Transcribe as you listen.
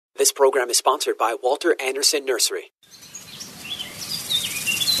This program is sponsored by Walter Anderson Nursery.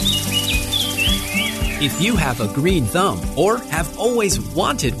 If you have a green thumb or have always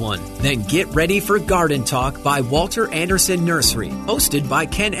wanted one, then get ready for Garden Talk by Walter Anderson Nursery, hosted by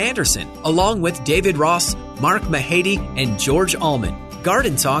Ken Anderson, along with David Ross, Mark Mahady, and George Allman.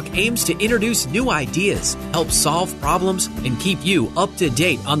 Garden Talk aims to introduce new ideas, help solve problems, and keep you up to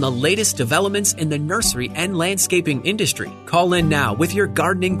date on the latest developments in the nursery and landscaping industry. Call in now with your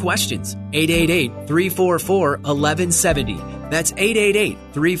gardening questions. 888-344-1170. That's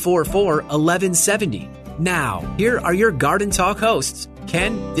 888-344-1170. Now, here are your Garden Talk hosts,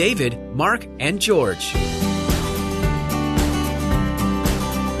 Ken, David, Mark, and George.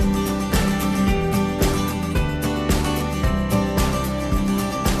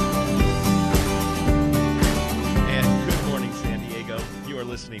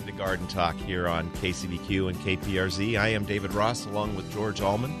 Listening to Garden Talk here on KCBQ and KPRZ. I am David Ross along with George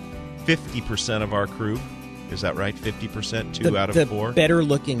Allman. 50% of our crew, is that right? 50%, two out of four? The better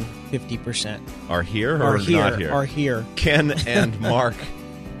looking 50%. Are here or not here? Are here. Ken and Mark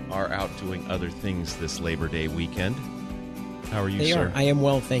are out doing other things this Labor Day weekend. How are you, sir? I am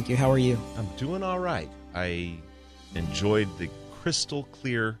well, thank you. How are you? I'm doing all right. I enjoyed the crystal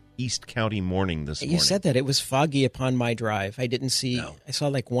clear East County morning this morning. You said that. It was foggy upon my drive. I didn't see, I saw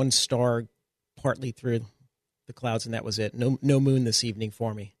like one star partly through the clouds, and that was it. No moon this evening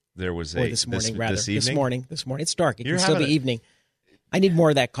for me. There was this morning. This evening? This morning. It's dark. It can still be evening. I need more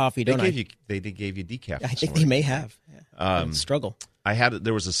of that coffee, don't I? They gave you decaf. I think they may have. Struggle.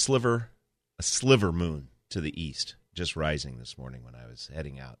 There was a sliver moon to the east, just rising this morning when I was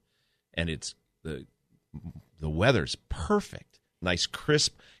heading out. And it's the weather's perfect. Nice,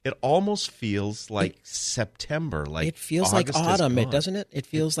 crisp. It almost feels like September. It feels August like autumn, doesn't it? It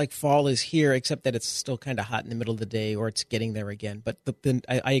feels like fall is here, except that it's still kind of hot in the middle of the day, or it's getting there again. But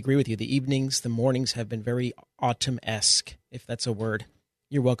I agree with you. The evenings, the mornings have been very autumn-esque, if that's a word.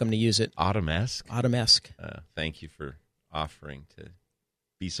 You're welcome to use it. Autumn-esque? Autumn-esque. Thank you for offering to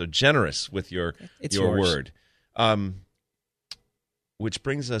be so generous with your word. Which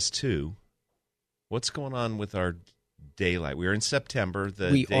brings us to what's going on with our daylight. We're in September.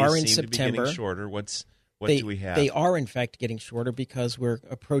 The days seem to be getting shorter. What do we have? They are, in fact, getting shorter because we're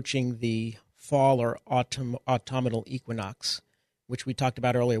approaching the fall or autumnal equinox, which we talked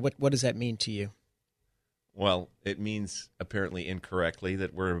about earlier. What does that mean to you? Well, it means, apparently incorrectly,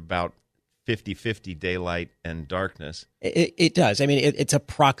 that we're about 50-50 daylight and darkness. It does. I mean, it's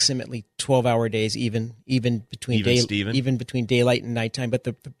approximately 12-hour days, even between daylight and nighttime. But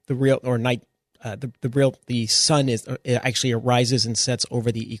the real or night. The sun actually rises and sets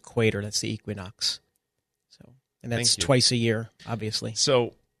over the equator. That's the equinox. And that's twice a year, obviously.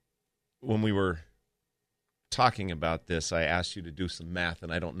 So when we were talking about this, I asked you to do some math,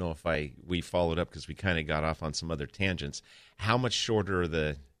 and I don't know if we followed up because we kind of got off on some other tangents. How much shorter are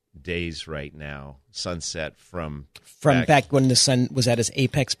the days right now, sunset from back when the sun was at its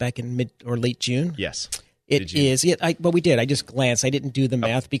apex back in mid or late June? Yes. It is. We did. I just glanced. I didn't do the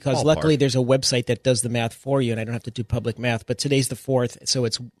math because luckily there's a website that does the math for you, and I don't have to do public math. But today's the 4th, so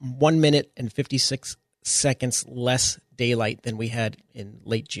it's 1 minute and 56 seconds less daylight than we had in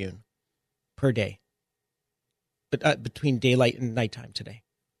late June per day. But between daylight and nighttime today.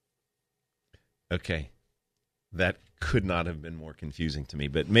 Okay. That could not have been more confusing to me,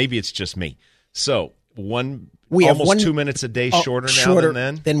 but maybe it's just me. So we have 2 minutes a day shorter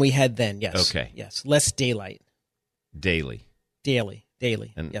now than we had then. Yes. Okay. Yes. Less daylight. Daily.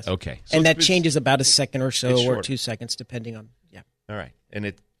 And, yes. Okay. So and that changes about a second or so, or 2 seconds, depending on. Yeah. All right.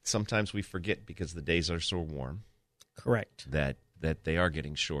 And sometimes we forget because the days are so warm. Correct. That they are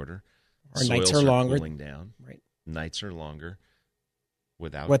getting shorter. Our nights are longer. Cooling down. Right. Nights are longer.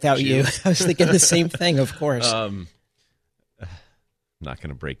 Without you. I was thinking the same thing. Of course. I'm not going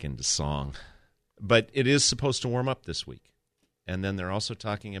to break into song. But it is supposed to warm up this week. And then they're also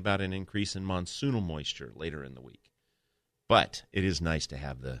talking about an increase in monsoonal moisture later in the week. But it is nice to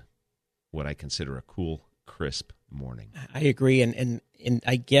have what I consider a cool, crisp morning. I agree. And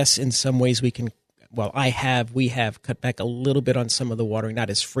I guess in some ways we have cut back a little bit on some of the watering,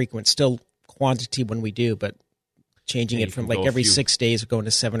 not as frequent, still quantity when we do, but changing it from like every 6 days, going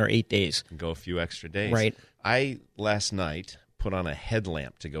to 7 or 8 days. Go a few extra days. Right. Last night, put on a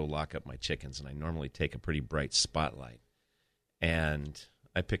headlamp to go lock up my chickens, and I normally take a pretty bright spotlight. And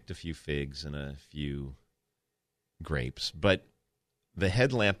I picked a few figs and a few grapes, but the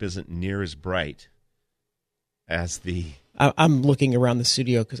headlamp isn't near as bright as the... I'm looking around the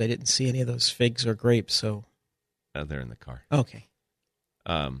studio because I didn't see any of those figs or grapes, so... they're in the car. Okay.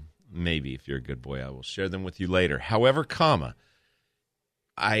 Maybe, if you're a good boy, I will share them with you later. However,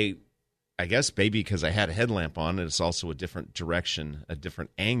 I guess maybe because I had a headlamp on and it's also a different direction, a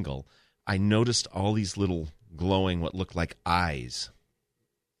different angle, I noticed all these little glowing what looked like eyes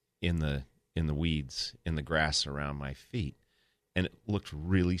in the weeds, in the grass around my feet. And it looked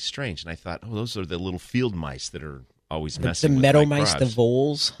really strange. And I thought, oh, those are the little field mice that are always messing with meadow my mice, crops. the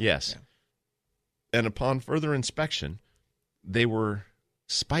voles. Yes. Yeah. And upon further inspection, they were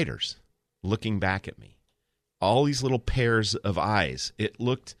spiders looking back at me. All these little pairs of eyes. It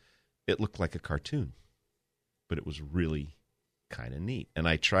looked like a cartoon, but it was really kind of neat. And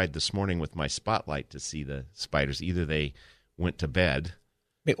I tried this morning with my spotlight to see the spiders. Either they went to bed,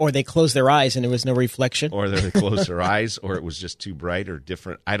 or they closed their eyes and there was no reflection, or they closed their eyes, or it was just too bright or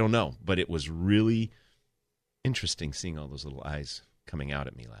different. I don't know, but it was really interesting seeing all those little eyes coming out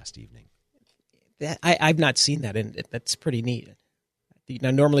at me last evening. I've not seen that, and that's pretty neat. Now,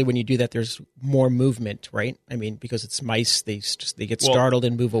 normally when you do that, there's more movement, right? I mean, because it's mice, they get startled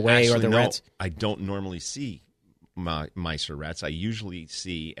and move away, actually, or the rats. I don't normally see mice or rats. I usually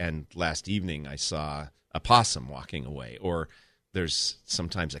see, and last evening I saw a possum walking away, or there's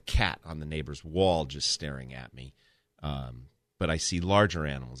sometimes a cat on the neighbor's wall just staring at me. But I see larger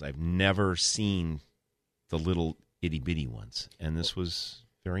animals. I've never seen the little itty-bitty ones, and this was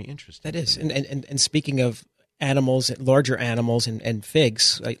very interesting. That is. And speaking of animals, larger animals and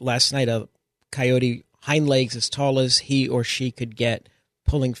figs, like last night a coyote, hind legs as tall as he or she could get,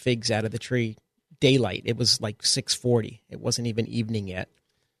 pulling figs out of the tree, daylight. It was like 6:40. It wasn't even evening yet.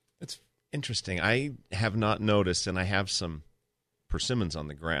 That's interesting. I have not noticed, and I have some persimmons on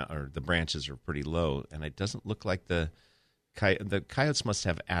the ground, or the branches are pretty low, and it doesn't look like the coyotes must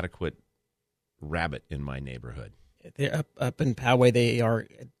have adequate rabbit in my neighborhood. They're up in Poway. They are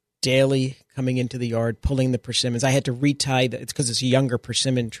daily coming into the yard, pulling the persimmons. I had to retie it's because it's a younger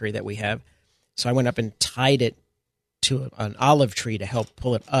persimmon tree that we have. So I went up and tied it to an olive tree to help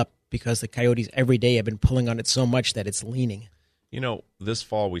pull it up, because the coyotes every day have been pulling on it so much that it's leaning. You know, this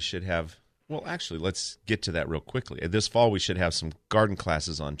fall we should have, well, actually, let's get to that real quickly. This fall we should have some garden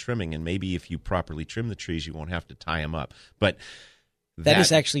classes on trimming, and maybe if you properly trim the trees, you won't have to tie them up. But that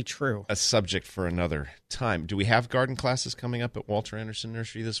is actually true. A subject for another time. Do we have garden classes coming up at Walter Anderson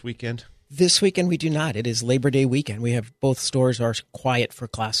Nursery this weekend? This weekend we do not. It is Labor Day weekend. We have both stores are quiet for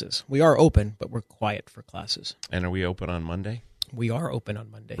classes. We are open, but we're quiet for classes. And are we open on Monday? We are open on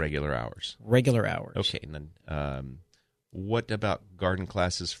Monday. Regular hours. Regular hours. Okay. And then what about garden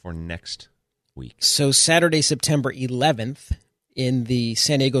classes for next week? So Saturday, September 11th, in the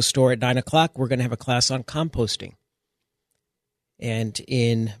San Diego store at 9 o'clock, we're going to have a class on composting. And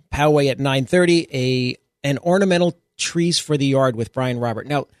in Poway at 9:30, an ornamental trees for the yard with Brian Robert.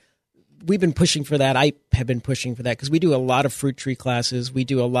 Now, we've been pushing for that. I have been pushing for that because we do a lot of fruit tree classes. We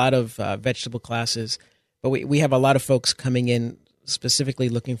do a lot of vegetable classes. But we have a lot of folks coming in specifically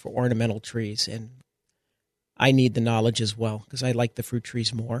looking for ornamental trees. And I need the knowledge as well because I like the fruit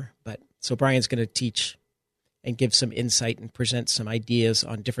trees more. So Brian's going to teach and give some insight and present some ideas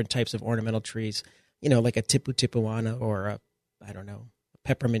on different types of ornamental trees, you know, like a tipu-tipuana or a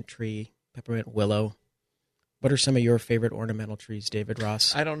peppermint tree, peppermint willow. What are some of your favorite ornamental trees, David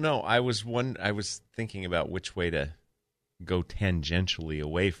Ross? I don't know. I was thinking about which way to go tangentially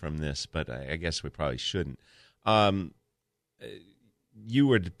away from this, but I guess we probably shouldn't.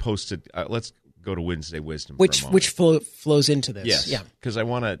 You had posted. Let's go to Wednesday Wisdom, which flows into this. Yes, yeah, because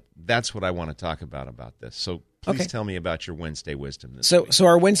that's what I want to talk about this. So please tell me about your Wednesday Wisdom this week. So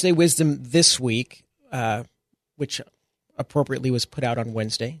our Wednesday Wisdom this week, which appropriately was put out on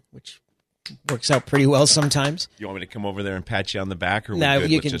Wednesday, which works out pretty well sometimes. You want me to come over there and pat you on the back, or no?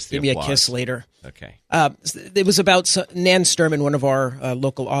 You can just give me a kiss later. Okay. It was about Nan Sturman, one of our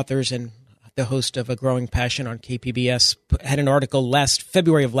local authors and the host of A Growing Passion on KPBS, had an article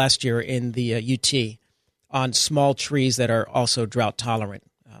February of last year in the UT on small trees that are also drought tolerant.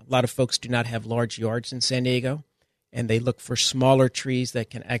 A lot of folks do not have large yards in San Diego, and they look for smaller trees that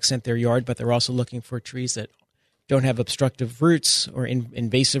can accent their yard, but they're also looking for trees that don't have obstructive roots or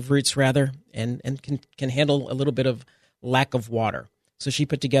invasive roots, rather, and can handle a little bit of lack of water. So she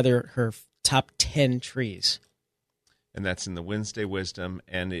put together her top 10 trees. And that's in the Wednesday Wisdom,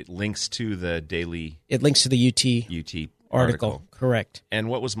 and it links to the daily... It links to the UT article. Correct. And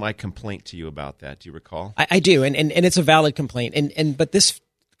what was my complaint to you about that? Do you recall? I do, and it's a valid complaint. But this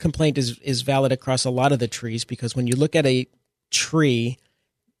complaint is valid across a lot of the trees, because when you look at a tree,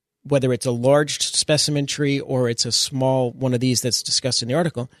 whether it's a large specimen tree or it's a small one of these that's discussed in the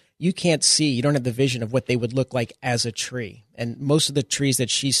article, you don't have the vision of what they would look like as a tree. And most of the trees that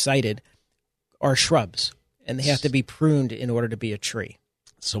she cited are shrubs, and they have to be pruned in order to be a tree.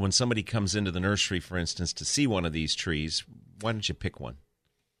 So when somebody comes into the nursery, for instance, to see one of these trees, why don't you pick one?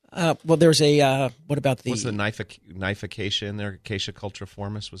 Well, there's a what about the? Was the knife acacia in there? Acacia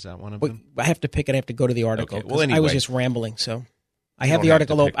cultriformis, was that one of them? I have to pick it. I have to go to the article. Okay. Well, anyway, I was just rambling, so I have the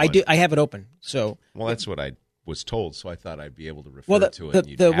article open. I have it open. So well, that's what I was told. So I thought I'd be able to refer to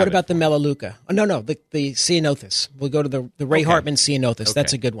it. What about the Melaleuca? Oh, no, the Ceanothus. We'll go to the Ray Hartman Ceanothus. Okay.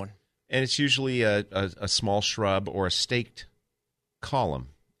 That's a good one. And it's usually a small shrub or a staked column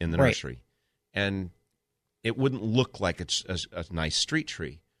in the nursery, and it wouldn't look like a nice street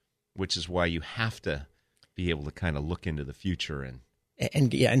tree, which is why you have to be able to kind of look into the future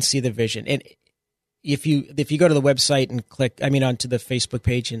and see the vision. And if you go to the website and click, onto the Facebook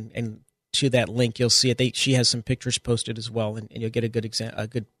page and to that link, you'll see it. She has some pictures posted as well, and you'll get a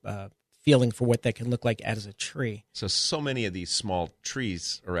good feeling for what that can look like as a tree. So many of these small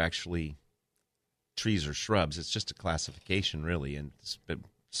trees are actually trees or shrubs. It's just a classification, really, and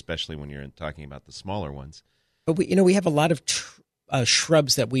especially when you're talking about the smaller ones. But we have a lot of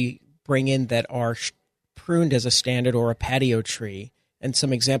shrubs that we bring in that are pruned as a standard or a patio tree, and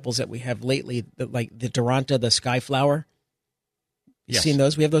some examples that we have lately, like the Duranta, the skyflower. You've seen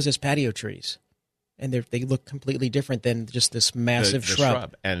those? We have those as patio trees. And they look completely different than just this massive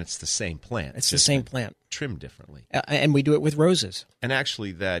shrub. And it's the same plant. It's the same plant. Trimmed differently. And we do it with roses. And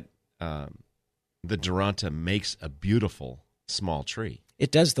actually, the Duranta makes a beautiful small tree.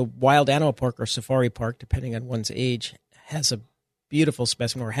 It does. The Wild Animal Park or Safari Park, depending on one's age, has a beautiful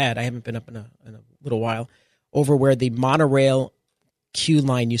specimen, or had. I haven't been up in a little while, over where the monorail queue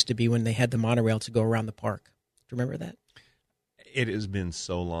line used to be when they had the monorail to go around the park. Do you remember that? It has been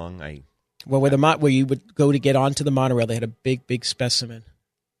so long. Where you would go to get onto the monorail, they had a big specimen.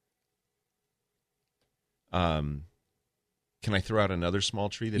 Can I throw out another small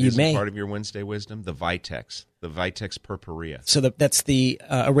tree that isn't part of your Wednesday wisdom? The Vitex purpurea. So that's the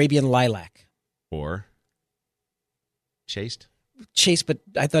Arabian lilac. Or chaste? Chaste, but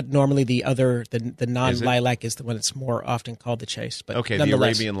I thought normally the non-lilac is the one that's more often called the chaste. But okay, the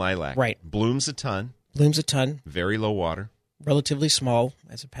Arabian lilac. Right. Blooms a ton. Very low water. Relatively small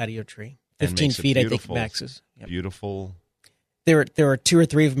as a patio tree. 15 feet, I think, maxes. Yep. Beautiful. There are 2 or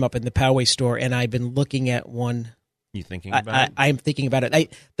 3 of them up in the Poway store, and I've been looking at one. You thinking about it? I'm thinking about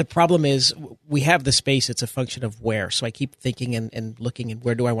it. The problem is we have the space. It's a function of where. So I keep thinking and looking, and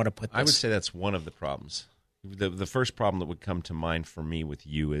where do I want to put this? I would say that's one of the problems. The first problem that would come to mind for me with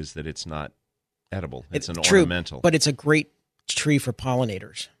you is that it's not edible. It's an ornamental. But it's a great tree for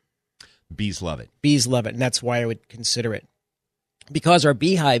pollinators. Bees love it. And that's why I would consider it. Because our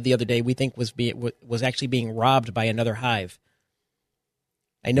beehive the other day, we think was actually being robbed by another hive.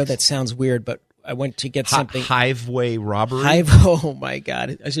 I know that sounds weird, but I went to get something. Hiveway robbery? Oh, my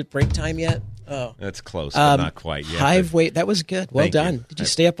God. Is it break time yet? Oh. That's close, but not quite yet. Hiveway, that was good. Well done. You. Did you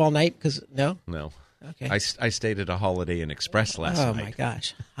stay up all night? No? No. Okay. I stayed at a Holiday Inn Express last night. Oh, my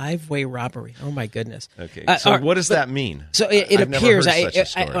gosh. Hiveway robbery. Oh, my goodness. Okay. So what does that mean? So it appears, never heard such a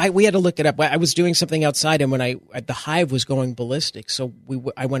story. we had to look it up. I was doing something outside, and when the hive was going ballistic, so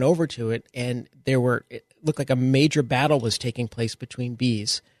I went over to it, and it looked like a major battle was taking place between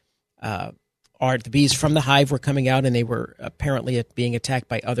bees. The bees from the hive were coming out, and they were apparently being attacked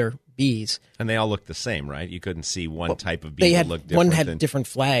by other bees. And they all looked the same, right? You couldn't see one type of bee that looked different. One had different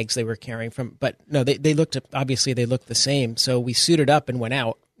flags they were carrying from, but no, they looked the same. So we suited up and went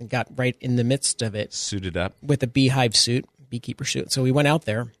out and got right in the midst of it. Suited up with a beekeeper suit. So we went out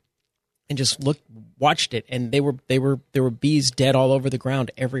there and just watched it, and there were bees dead all over the ground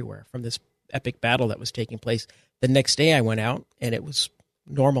everywhere from this epic battle that was taking place. The next day I went out, and it was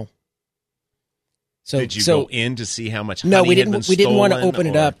normal. So did you go in to see how much honey No, we didn't. Had been we didn't want to stolen, open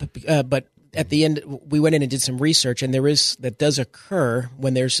it up, but at the end, we went in and did some research, and that does occur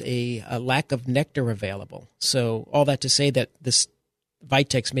when there's a lack of nectar available. So all that to say that this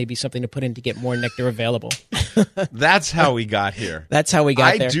Vitex may be something to put in to get more nectar available. That's how we got here. That's how we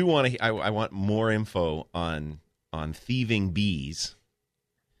got there. I do want to. I want more info on thieving bees.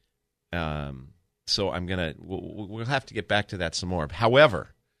 So we'll have to get back to that some more.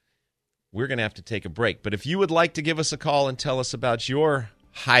 However, we're going to have to take a break. But if you would like to give us a call and tell us about your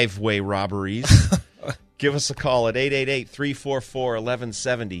hiveway robberies, give us a call at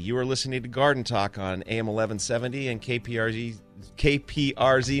 888-344-1170. You are listening to Garden Talk on AM 1170 and KPRZ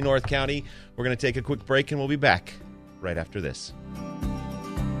North County. We're going to take a quick break, and we'll be back right after this.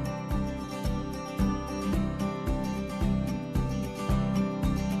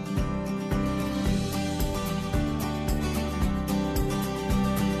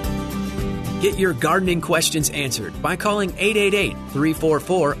 Get your gardening questions answered by calling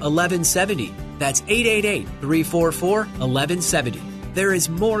 888-344-1170. That's 888-344-1170. There is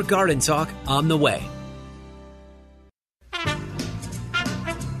more Garden Talk on the way.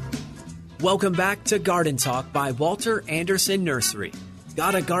 Welcome back to Garden Talk by Walter Anderson Nursery.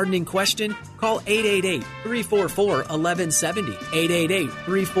 Got a gardening question? Call 888-344-1170.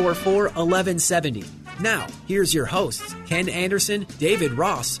 888-344-1170. Now, here's your hosts, Ken Anderson, David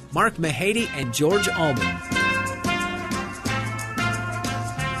Ross, Mark Mahady, and George Allman.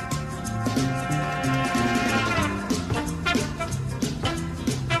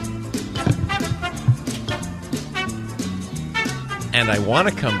 And I want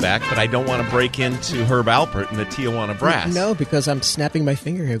to come back, but I don't want to break into Herb Alpert and the Tijuana Brass. No, because I'm snapping my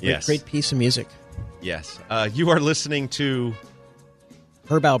finger here. Yes. Great piece of music. Yes. You are listening to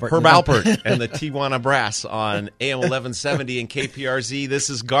Herb Alpert. Herb Alpert and the Tijuana Brass on AM 1170 and KPRZ.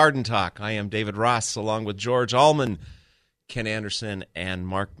 This is Garden Talk. I am David Ross, along with George Allman. Ken Anderson and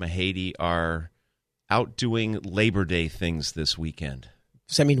Mark Mahady are out doing Labor Day things this weekend.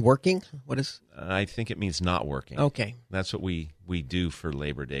 Does that mean working? What is? I think it means not working. Okay. That's what we do for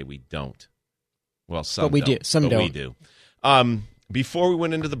Labor Day. We don't. Well, some but we don't, do. Some but don't. We do. Before we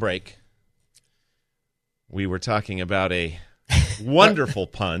went into the break, we were talking about a wonderful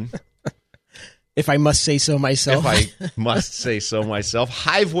pun. If I must say so myself. If I must say so myself.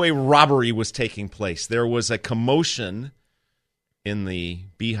 Hiveway robbery was taking place. There was a commotion in the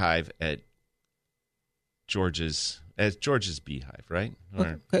beehive at George's beehive, right?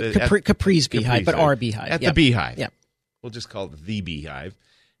 Capri's beehive, but our beehive. At the beehive. Yeah. We'll just call it the beehive.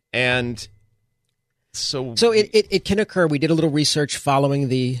 And so it can occur. We did a little research following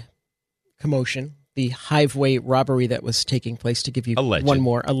the commotion, the Hiveway robbery that was taking place, to give you one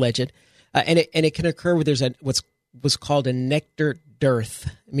more alleged. And it can occur where there's what's called a nectar dearth,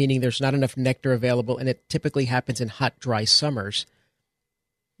 meaning there's not enough nectar available, and it typically happens in hot, dry summers,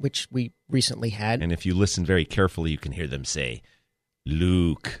 which we recently had. And if you listen very carefully, you can hear them say,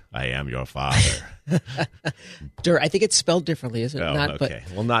 "Luke, I am your father." I think it's spelled differently, is it not? Okay.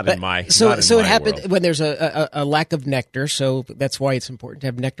 Well, not in my So not in so my it happened world. when there's a lack of nectar. So that's why it's important to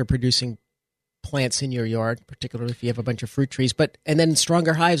have nectar-producing plants in your yard, particularly if you have a bunch of fruit trees. And then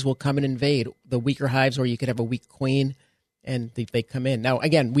stronger hives will come and invade the weaker hives, or you could have a weak queen, and they come in. Now,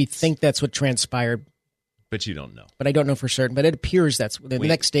 again, we think that's what transpired, but you don't know. But I don't know for certain. But it appears the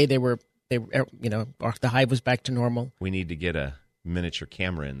next day the hive was back to normal. We need to get a miniature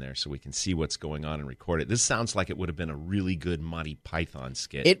camera in there so we can see what's going on and record it. This sounds like it would have been a really good Monty Python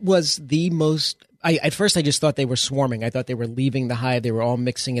skit. It was the most. At first, I just thought they were swarming. I thought they were leaving the hive. They were all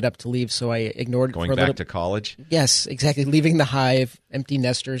mixing it up to leave, so I ignored it. Going back to college? Yes, exactly. Leaving the hive, empty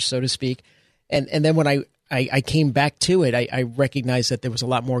nesters, so to speak. And then when I came back to it, I recognized that there was a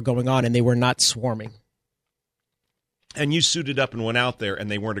lot more going on, and they were not swarming. And you suited up and went out there,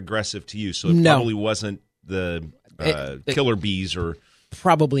 and they weren't aggressive to you, so it probably wasn't the killer bees or...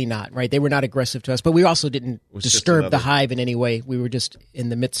 Probably not, right? They were not aggressive to us, but we also didn't disturb the hive in any way. We were just in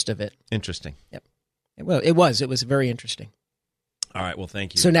the midst of it. Interesting. Yep. Well, it was very interesting. All right. Well,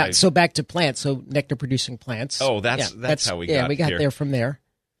 thank you. So back to plants. So nectar producing plants. Oh, that's how we got here. Yeah, we got there from there.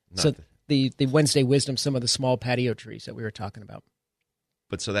 The Wednesday wisdom, some of the small patio trees that we were talking about.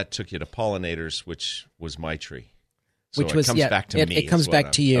 But so that took you to pollinators, which was my tree. So which was it comes back to me. It comes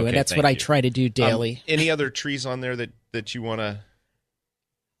back to you, and that's what I try to do daily. Any other trees on there that you want to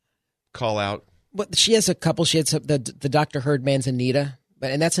call out? Well, she has a couple. She had the Dr. Hurd Manzanita,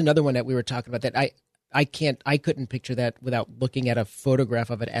 and that's another one that we were talking about. That I couldn't picture that without looking at a photograph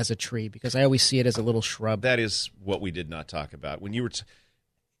of it as a tree, because I always see it as a little shrub. That is what we did not talk about.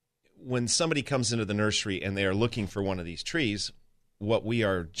 When somebody comes into the nursery and they are looking for one of these trees, what we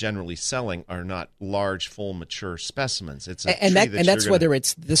are generally selling are not large, full, mature specimens. It's that's whether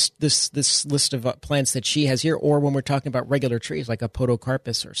it's this list of plants that she has here, or when we're talking about regular trees like a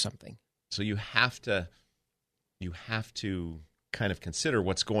podocarpus or something. So you have to kind of consider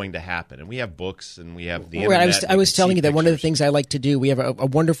what's going to happen, and we have books and we have the internet. I was telling you that one of the things I like to do. We have a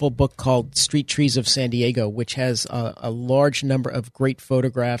wonderful book called Street Trees of San Diego, which has a large number of great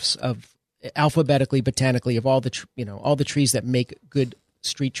photographs of alphabetically, botanically, of all the trees that make good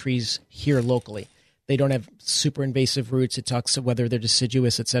street trees here locally. They don't have super invasive roots. It talks about whether they're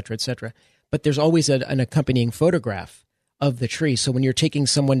deciduous, et cetera, et cetera. But there's always an accompanying photograph of the tree. So when you're taking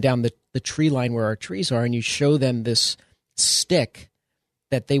someone down the tree line where our trees are, and you show them this stick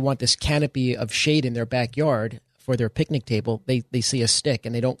that they want this canopy of shade in their backyard for their picnic table, they see a stick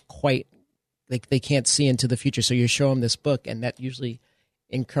and they don't quite, they can't see into the future. So you show them this book, and that usually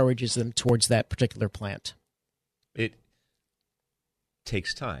encourages them towards that particular plant. It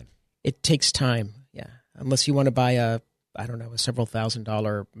takes time. It takes time, yeah. Unless you want to buy a several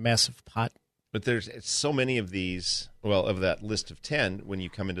 $1,000 massive pot. But there's so many of these, of that list of 10, when you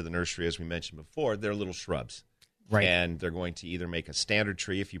come into the nursery, as we mentioned before, they're little shrubs. Right. And they're going to either make a standard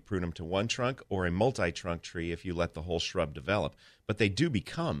tree if you prune them to one trunk or a multi-trunk tree if you let the whole shrub develop. But they do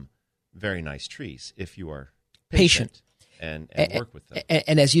become very nice trees if you are patient. And work with them.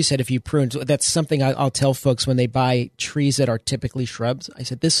 And as you said, if you prune, that's something I'll tell folks when they buy trees that are typically shrubs. I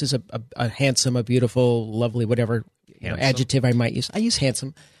said, this is a handsome, a beautiful, lovely, whatever adjective I might use. I use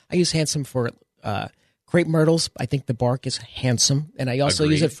handsome. I use handsome for crepe myrtles. I think the bark is handsome. And I also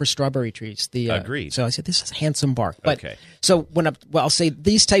use it for strawberry trees. Agreed. So I said, this is handsome bark. But, okay. So I'll say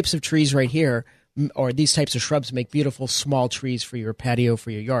these types of trees right here, or these types of shrubs make beautiful small trees for your patio,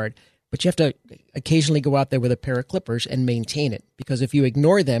 for your yard. But you have to occasionally go out there with a pair of clippers and maintain it, because if you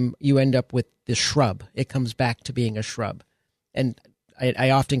ignore them, you end up with the shrub. It comes back to being a shrub. And I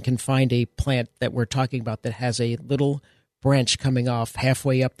often can find a plant that we're talking about that has a little branch coming off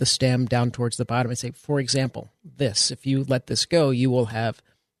halfway up the stem down towards the bottom. I say, for example, this, if you let this go, you will have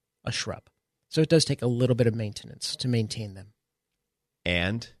a shrub. So it does take a little bit of maintenance to maintain them.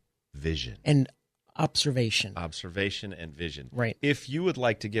 And vision. And observation and vision. Right. If you would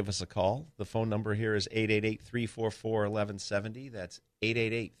like to give us a call, the phone number here is 888-344-1170. That's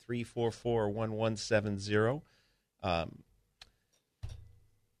 888-344-1170.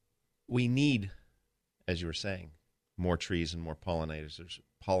 We need, as you were saying, more trees and more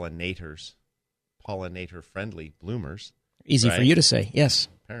pollinator-friendly bloomers. Easy for you to say, yes.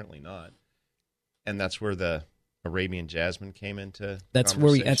 Apparently not. And that's where the Arabian jasmine came into that's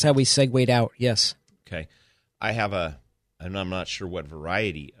how we segued out, yes. Okay. I have and I'm not sure what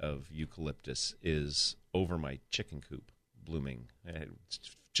variety of eucalyptus is over my chicken coop blooming. It's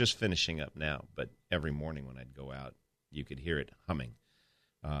just finishing up now, but every morning when I'd go out, you could hear it humming.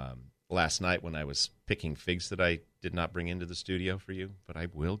 Last night when I was picking figs that I did not bring into the studio for you, but I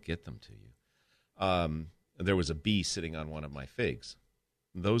will get them to you, there was a bee sitting on one of my figs.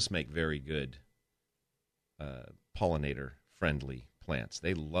 Those make very good pollinator-friendly plants.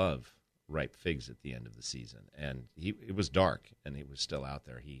 They love ripe figs at the end of the season. And it was dark, and he was still out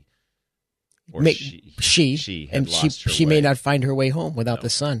there. She may not find her way home without the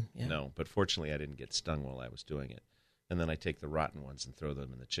sun. Yeah. No, but fortunately I didn't get stung while I was doing it. And then I take the rotten ones and throw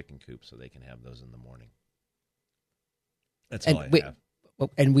them in the chicken coop so they can have those in the morning. That's all I have.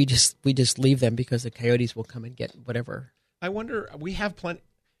 And we just leave them because the coyotes will come and get whatever. I wonder, we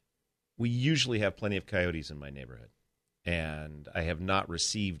usually have plenty of coyotes in my neighborhood. And I have not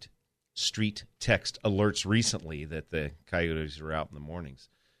received street text alerts recently that the coyotes are out in the mornings.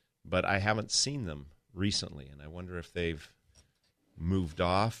 But I haven't seen them recently, and I wonder if they've moved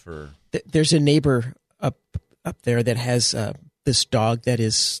off or... There's a neighbor up there that has this dog that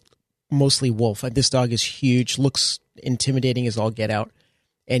is mostly wolf. This dog is huge, looks intimidating as all get out.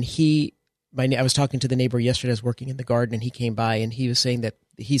 And I was talking to the neighbor yesterday. I was working in the garden, and he came by, and he was saying that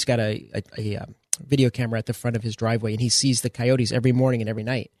he's got a video camera at the front of his driveway, and he sees the coyotes every morning and every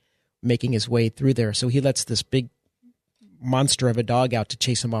night making his way through there. So he lets this big monster of a dog out to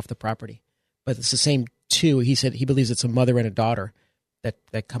chase him off the property. But it's the same two. He said he believes it's a mother and a daughter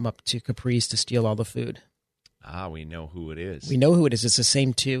that come up to Capri's to steal all the food. We know who it is. We know who it is. It's the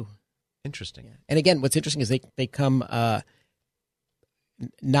same two. Interesting. Yeah. And again, what's interesting is they come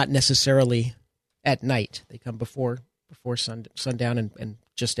not necessarily at night. They come before sundown and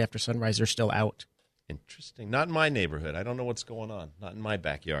just after sunrise. They're still out. Interesting. Not in my neighborhood. I don't know what's going on. Not in my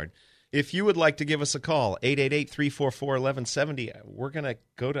backyard. If you would like to give us a call, 888-344-1170. We're going to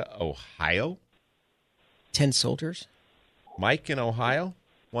go to Ohio. 10 soldiers. Mike in Ohio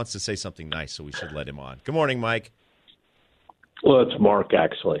wants to say something nice, so we should let him on. Good morning, Mike. Well, it's Mark,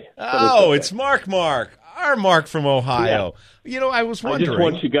 actually. Oh, it's Mark. Our Mark from Ohio. Yeah. I was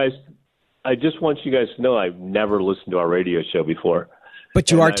wondering. I just want you guys to know I've never listened to our radio show before. But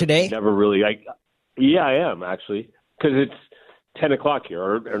you are today? Never really. Yeah, I am, actually, because it's 10 o'clock here,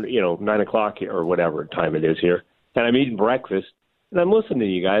 or 9 o'clock here, or whatever time it is here. And I'm eating breakfast, and I'm listening to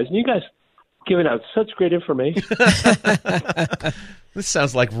you guys, and you guys giving out such great information. This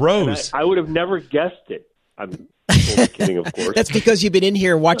sounds like Rose. I would have never guessed it. I'm totally kidding, of course. That's because you've been in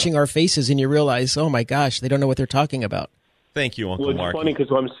here watching our faces, and you realize, oh, my gosh, they don't know what they're talking about. Thank you, Uncle Mark. It's funny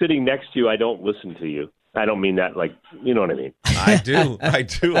because when I'm sitting next to you, I don't listen to you. I don't mean that like, you know what I mean. I do. I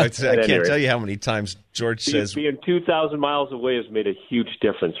can't tell you how many times George says... Being 2,000 miles away has made a huge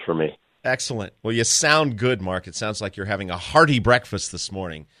difference for me. Excellent. Well, you sound good, Mark. It sounds like you're having a hearty breakfast this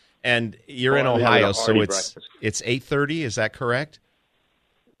morning. And you're in Ohio, so it's 8:30. Is that correct?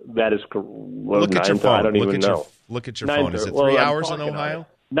 That is correct. Well, look at your phone. I don't even know. Look at your phone. Is it 3 hours in Ohio?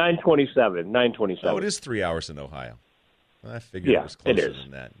 9:27. Oh, it is 3 hours in Ohio. I figured it was closer it is.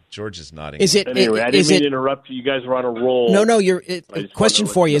 than that. George is nodding. Is it? Anyway, I didn't mean to interrupt you. You guys were on a roll. No. A question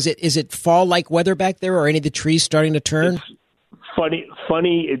for you: Is it fall-like weather back there, or any of the trees starting to turn? It's funny.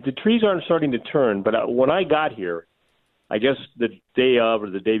 The trees aren't starting to turn, but when I got here, I guess the day of or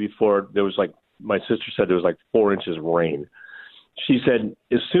the day before, there was my sister said there was 4 inches of rain. She said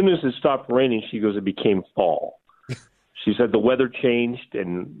as soon as it stopped raining, she goes, it became fall. She said the weather changed,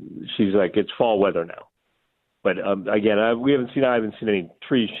 and she's like, it's fall weather now. But again, I haven't seen any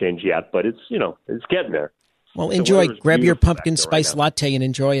trees change yet, but it's it's getting there. Well, enjoy. Grab your pumpkin spice latte and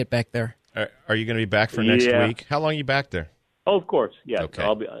enjoy it back there. Are you going to be back for next week? How long are you back there? Oh, of course. Yeah. Okay.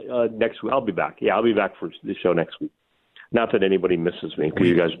 I'll be next week. I'll be back. Yeah, I'll be back for the show next week. Not that anybody misses me because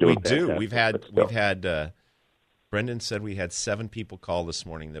you guys are doing fantastic. We've had. Brendan said we had 7 people call this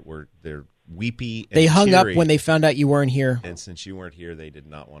morning they're weepy. And they hung teary, up when they found out you weren't here. And since you weren't here, they did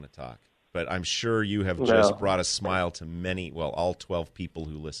not want to talk. But I'm sure you have just brought a smile to all 12 people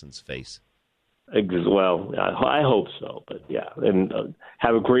who listen's face. Well, I hope so. But yeah, and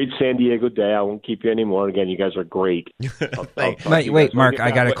have a great San Diego day. I won't keep you anymore. Again, you guys are great. Wait, Mark,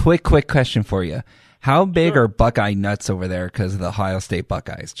 I got a quick question for you. How big are Buckeye nuts over there because of the Ohio State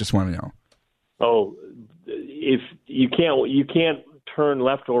Buckeyes? Just want to know. Oh, if you can't turn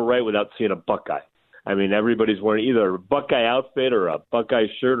left or right without seeing a Buckeye. I mean, everybody's wearing either a Buckeye outfit or a Buckeye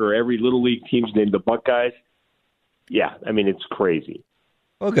shirt, or every Little League team's named the Buckeyes. Yeah, I mean, it's crazy.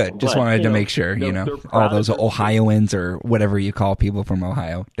 Well, good. Just wanted to make sure, all those Ohioans or whatever you call people from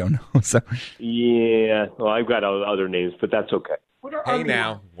Ohio don't know. So. Yeah, well, I've got other names, but that's okay. Hey,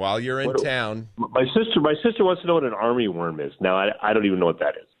 now, while you're in town. My sister wants to know what an army worm is. Now, I don't even know what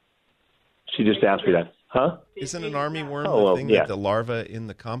that is. She just asked me that. Huh? Isn't an army worm the thing that the larva in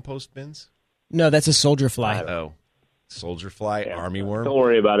the compost bins? No, that's a soldier fly. Oh, soldier fly, army worm. Don't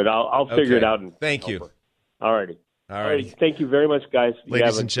worry about it. I'll figure it out. And thank you. All righty. Thank you very much, guys.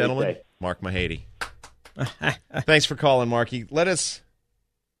 Ladies and gentlemen, Mark Mahady. Thanks for calling, Marky. Let us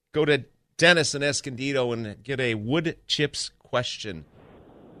go to Dennis in Escondido and get a wood chips question.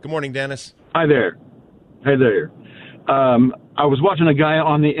 Good morning, Dennis. Hi there. I was watching a guy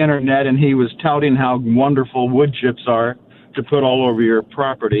on the internet, and he was touting how wonderful wood chips are to put all over your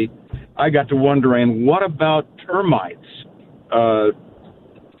property. I got to wondering, what about termites?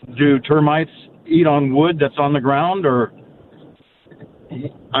 Do termites eat on wood that's on the ground? Or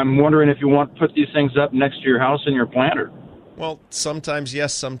I'm wondering if you want to put these things up next to your house in your planter. Well, sometimes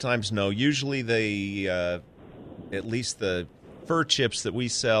yes, sometimes no. Usually at least the fir chips that we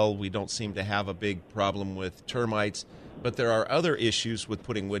sell, we don't seem to have a big problem with termites. But there are other issues with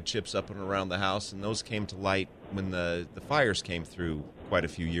putting wood chips up and around the house, and those came to light when the fires came through quite a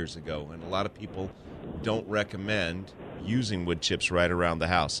few years ago. And a lot of people don't recommend using wood chips right around the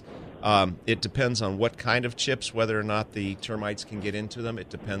house. It depends on what kind of chips, whether or not the termites can get into them. It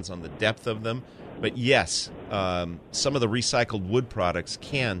depends on the depth of them. But yes, some of the recycled wood products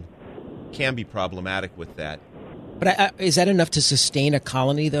can be problematic with that. But is that enough to sustain a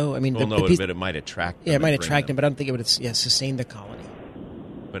colony, though? I mean, but it might attract them. Yeah, it might attract them, but I don't think it would sustain the colony.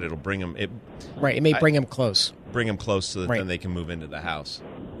 But it'll bring them... It may bring them close. Bring them close so that then they can move into the house.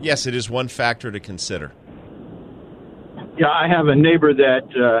 Yes, it is one factor to consider. Yeah, I have a neighbor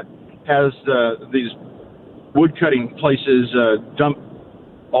that has these wood-cutting places dump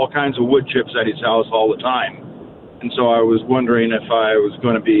all kinds of wood chips at his house all the time. And so I was wondering if I was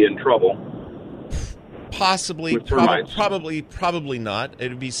going to be in trouble. Possibly, probably not. It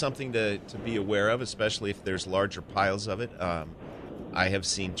would be something to be aware of, especially if there's larger piles of it. I have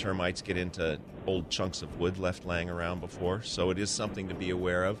seen termites get into old chunks of wood left laying around before, so it is something to be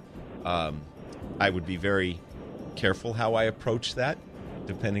aware of. I would be very careful how I approach that,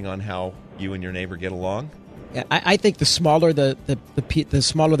 depending on how you and your neighbor get along. Yeah, I think the smaller the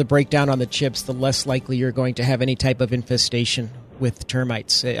smaller the breakdown on the chips, the less likely you're going to have any type of infestation with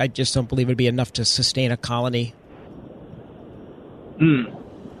termites. I just don't believe it would be enough to sustain a colony.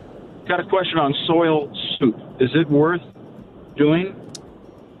 Got a question on soil soup. Is it worth doing?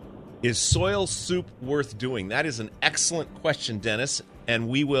 Is soil soup worth doing? That is an excellent question, Dennis, and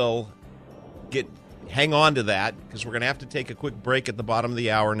we will hang on to that because we're going to have to take a quick break at the bottom of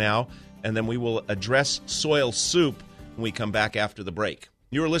the hour now, and then we will address soil soup when we come back after the break.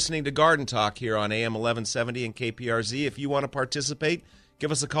 You're listening to Garden Talk here on AM 1170 and KPRZ. If you want to participate, give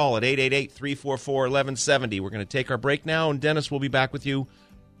us a call at 888-344-1170. We're going to take our break now, and Dennis will be back with you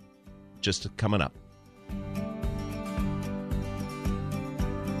just coming up.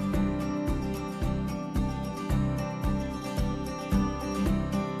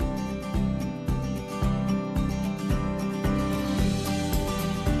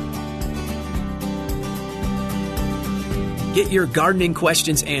 Get your gardening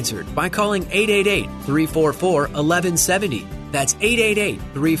questions answered by calling 888-344-1170. That's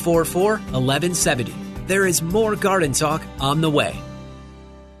 888-344-1170. There is more Garden Talk on the way.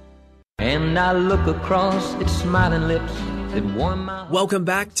 And I look across its smiling lips that warm my heart. Welcome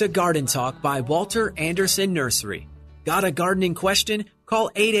back to Garden Talk by Walter Anderson Nursery. Got a gardening question?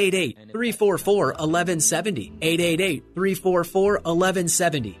 Call 888-344-1170.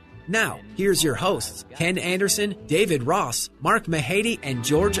 888-344-1170. Now, here's your hosts, Ken Anderson, David Ross, Mark Mahady, and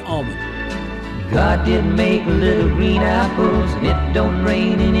George Allman. God did make little green apples, and it don't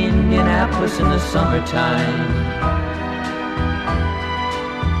rain in Indianapolis in the summertime.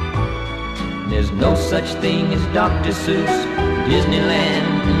 There's no such thing as Dr. Seuss,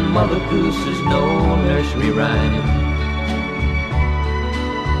 Disneyland, and Mother Goose. There's no nursery rhyme.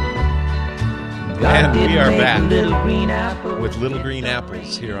 And we are back with Little Green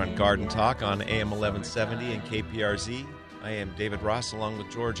Apples here on Garden Talk on AM 1170 and KPRZ. I am David Ross along with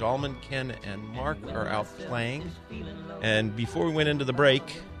George Allman. Ken and Mark are out playing. And before we went into the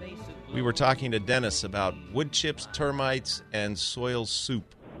break, we were talking to Dennis about wood chips, termites, and soil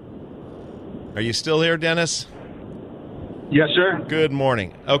soup. Are you still here, Dennis? Yes, sir. Good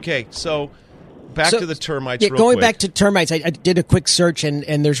morning. Okay, so back to the termites real going quick. back to termites, I did a quick search,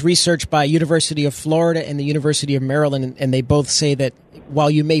 and there's research by University of Florida and the University of Maryland, and they both say that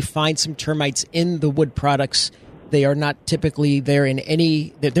while you may find some termites in the wood products, they are not typically there in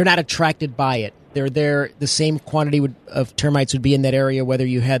any. They're not attracted by it. They're there. The same quantity of termites would be in that area whether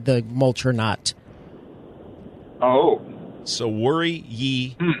you had the mulch or not. Oh. So worry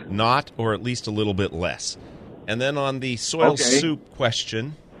ye not, or at least a little bit less. And then on the soil soup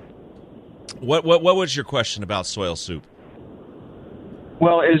question, what was your question about soil soup?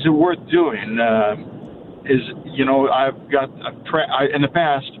 Well, is it worth doing? I've got in the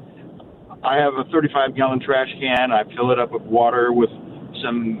past, I have a 35-gallon trash can. I fill it up with water with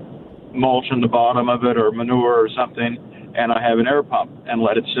some mulch in the bottom of it or manure or something, and I have an air pump and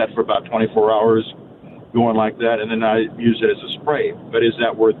let it set for about 24 hours going like that, and then I use it as a spray. But is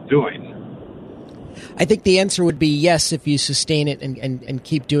that worth doing? I think the answer would be yes if you sustain it and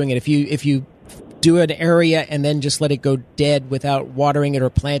keep doing it. If you do an area and then just let it go dead without watering it or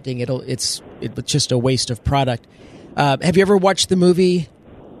planting, it's just a waste of product. Have you ever watched the movie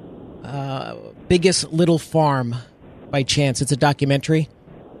Biggest Little Farm by chance? It's a documentary.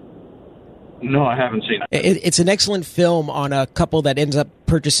 No, I haven't seen it. It's an excellent film on a couple that ends up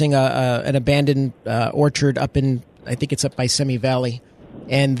purchasing an abandoned orchard up in, I think it's up by Semi Valley,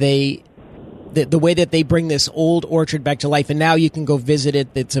 and the way that they bring this old orchard back to life, and now you can go visit it.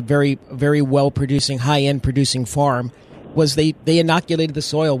 It's a very, very well producing, high end producing farm. Was they inoculated the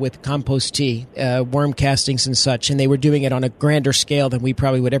soil with compost tea, worm castings and such, and they were doing it on a grander scale than we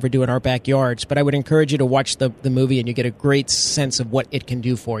probably would ever do in our backyards. But I would encourage you to watch the movie, and you get a great sense of what it can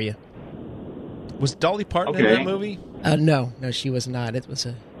do for you. Was Dolly Parton in that movie? No, she was not. It was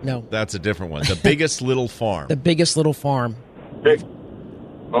no. That's a different one. The Biggest Little Farm. The Biggest Little Farm.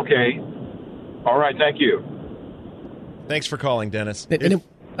 Okay. All right. Thank you. Thanks for calling, Dennis. I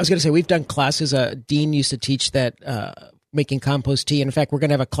was going to say, we've done classes. Dean used to teach that making compost tea. And in fact, we're going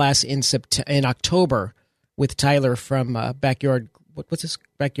to have a class in October with Tyler from Backyard. What's his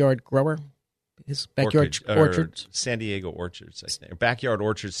Backyard Grower? His Backyard Orchards? San Diego Orchards. Backyard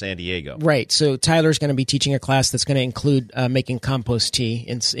Orchards San Diego. Right. So Tyler's going to be teaching a class that's going to include making compost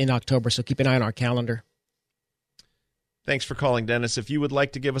tea in October. So keep an eye on our calendar. Thanks for calling, Dennis. If you would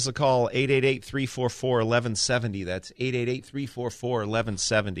like to give us a call, 888-344-1170. That's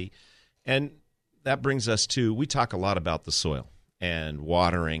 888-344-1170. And that brings us to, we talk a lot about the soil and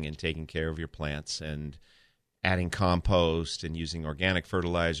watering and taking care of your plants and adding compost and using organic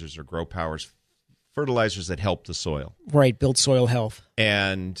fertilizers or Grow Powers fertilizers that help the soil. Right, build soil health.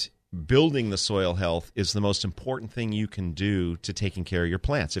 And building the soil health is the most important thing you can do to taking care of your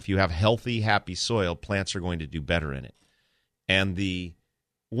plants. If you have healthy, happy soil, plants are going to do better in it. And the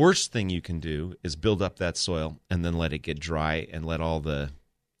worst thing you can do is build up that soil and then let it get dry and let all the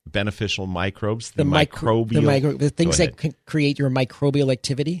beneficial microbes, the things that can create your microbial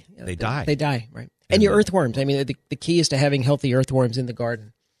activity, they die. They die, right. And your earthworms. I mean, the key is to having healthy earthworms in the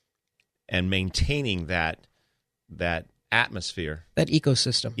garden. And maintaining that atmosphere. That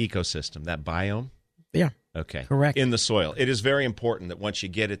ecosystem, that biome. Yeah. Okay. Correct. In the soil. It is very important that once you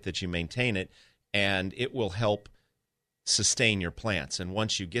get it, that you maintain it, and it will help sustain your plants. And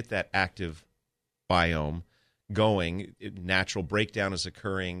once you get that active biome going, natural breakdown is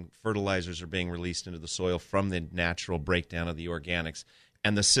occurring, fertilizers are being released into the soil from the natural breakdown of the organics,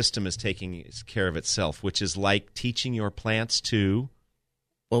 and the system is taking care of itself, which is like teaching your plants to...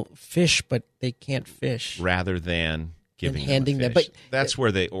 Well, fish, but they can't fish. Rather than giving handing them, them. But that's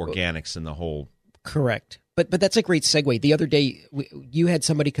where the organics and the whole. Correct. But that's a great segue. The other day, you had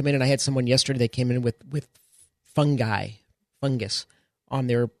somebody come in, and I had someone yesterday that came in with fungus on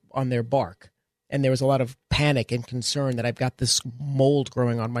their bark, and there was a lot of panic and concern that I've got this mold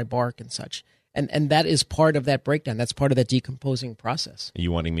growing on my bark and such. And that is part of that breakdown. That's part of that decomposing process. Are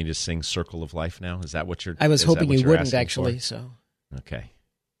you wanting me to sing "Circle of Life" now? Is that what you're? I was hoping you wouldn't actually. For? So okay,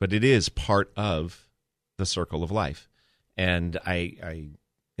 but it is part of the circle of life, and I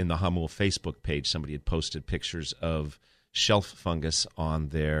in the Hamul Facebook page, somebody had posted pictures of shelf fungus on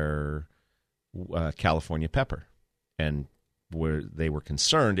their California pepper, and where they were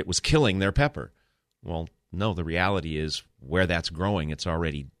concerned it was killing their pepper. Well, no, the reality is where that's growing, it's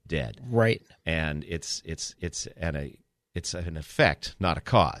already dead. Right. And it's an effect, not a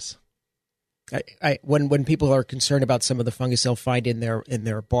cause. When people are concerned about some of the fungus they'll find in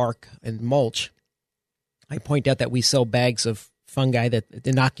their bark and mulch, I point out that we sell bags of fungi, that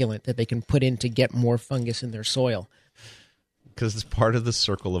inoculant that they can put in to get more fungus in their soil. Because it's part of the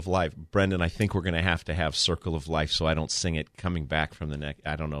circle of life. Brendan, I think we're going to have circle of life so I don't sing it coming back from the neck.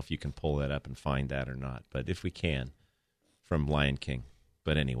 I don't know if you can pull that up and find that or not, but if we can, from Lion King.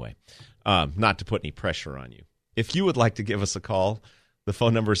 But anyway, not to put any pressure on you. If you would like to give us a call, the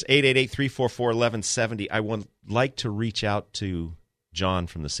phone number is 888-344-1170. I would like to reach out to John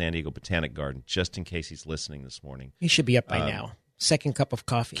from the San Diego Botanic Garden, just in case he's listening this morning. He should be up by now. Second cup of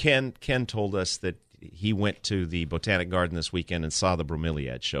coffee. Ken told us that he went to the Botanic Garden this weekend and saw the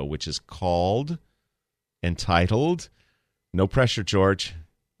Bromeliad show, which is entitled, no pressure, George.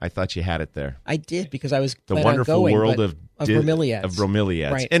 I thought you had it there. I did, because I was The Wonderful World of Bromeliads. Of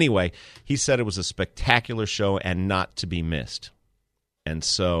Bromeliads. Right. Anyway, he said it was a spectacular show and not to be missed. And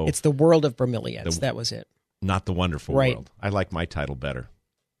so it's the world of bromeliads. That was it. Not the Wonderful Right. World. I like my title better.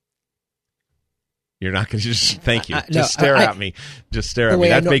 You're not going to just thank you. Just stare at me. Just stare at me.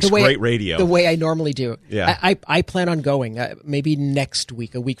 That makes great radio. The way I normally do. Yeah. I plan on going maybe next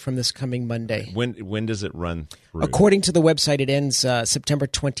week, a week from this coming Monday. When does it run through? According to the website, it ends September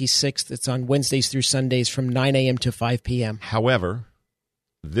 26th. It's on Wednesdays through Sundays from 9 a.m. to 5 p.m. However,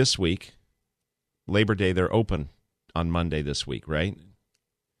 this week, Labor Day, they're open on Monday this week, right?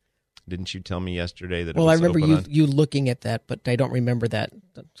 Didn't you tell me yesterday that? Well, it was I remember open you looking at that, but I don't remember that.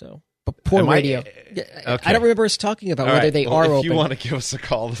 So, but poor radio. Okay. I don't remember us talking about whether they are open. open. If you want to give us a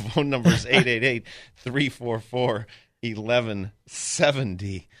call, the phone number is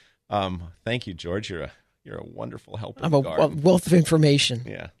 888-344-1170. Thank you, George. You're a wonderful helper. I'm a wealth of information.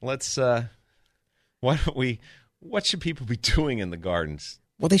 Yeah. Let's. What should people be doing in the gardens?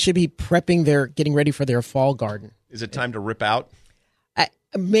 Well, they should be getting ready for their fall garden. Is it time to rip out?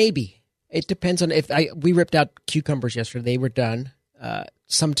 Maybe. It depends on we ripped out cucumbers yesterday. They were done.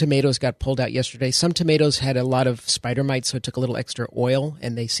 Some tomatoes got pulled out yesterday. Some tomatoes had a lot of spider mites, so it took a little extra oil,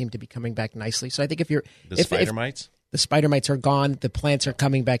 and they seem to be coming back nicely. So I think if spider mites? The spider mites are gone, the plants are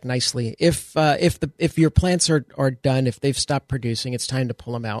coming back nicely. If your plants are done, if they've stopped producing, it's time to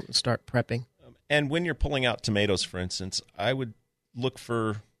pull them out and start prepping. And when you're pulling out tomatoes, for instance, I would look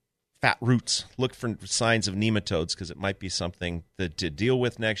for fat roots. Look for signs of nematodes, because it might be something to deal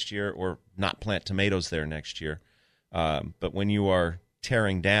with next year, or not plant tomatoes there next year. But when you are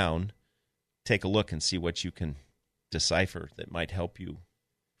tearing down, take a look and see what you can decipher that might help you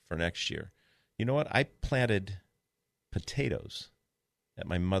for next year. You know what? I planted potatoes at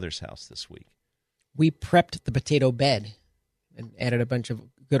my mother's house this week. We prepped the potato bed and added a bunch of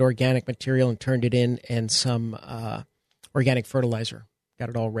good organic material and turned it in, and some organic fertilizer. Got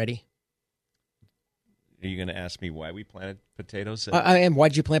it all ready. Are you going to ask me why we planted potatoes? I am. Why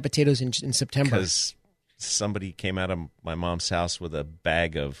did you plant potatoes in September? Because somebody came out of my mom's house with a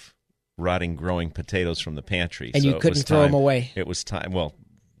bag of rotting, growing potatoes from the pantry. And you couldn't throw them away. It was time. Well,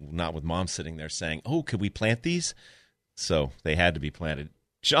 not with Mom sitting there saying, "Oh, could we plant these?" So they had to be planted.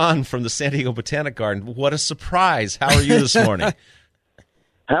 John from the San Diego Botanic Garden, what a surprise. How are you this morning?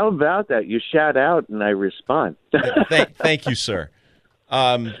 How about that? You shout out and I respond. Thank you, sir.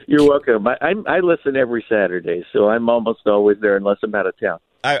 You're welcome. I listen every Saturday, so I'm almost always there unless I'm out of town.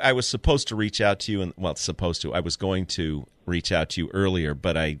 I was supposed to reach out to you, I was going to reach out to you earlier,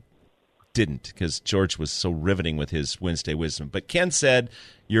 but I didn't, because George was so riveting with his Wednesday wisdom. But Ken said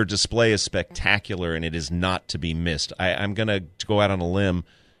your display is spectacular and it is not to be missed. I'm going to go out on a limb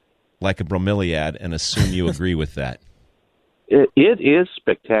like a bromeliad and assume you agree with that. It is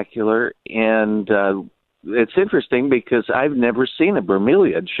spectacular, and it's interesting because I've never seen a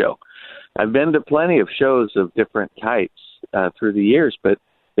bromeliad show. I've been to plenty of shows of different types through the years, but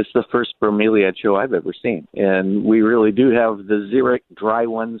it's the first bromeliad show I've ever seen. And we really do have the xeric dry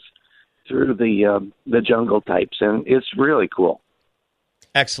ones through the jungle types, and it's really cool.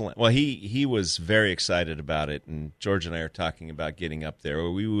 Excellent. Well, he was very excited about it, and George and I are talking about getting up there.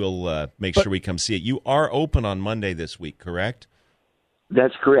 We will make sure we come see it. You are open on Monday this week, correct?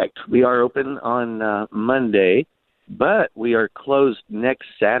 That's correct. We are open on Monday, but we are closed next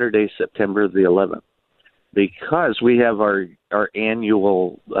Saturday, September the 11th, because we have our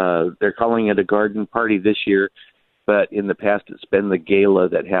annual, they're calling it a garden party this year, but in the past it's been the gala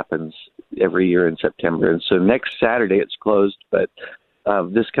that happens every year in September. And so next Saturday it's closed, but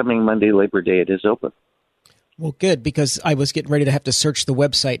this coming Monday, Labor Day, it is open. Well, good, because I was getting ready to have to search the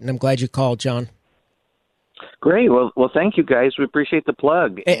website, and I'm glad you called, John. Great. Well, thank you, guys. We appreciate the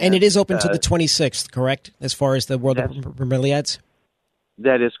plug. And it is open to the 26th, correct, as far as the World of Bromeliads?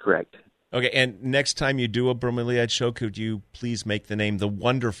 That is correct. Okay, and next time you do a bromeliad show, could you please make the name The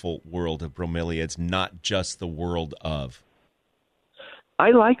Wonderful World of Bromeliads, not just The World of?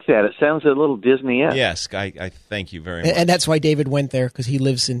 I like that. It sounds a little Disney-esque. Yes, I thank you very much. And that's why David went there, because he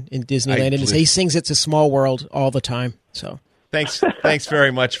lives in Disneyland, and he sings "It's a Small World" all the time. So thanks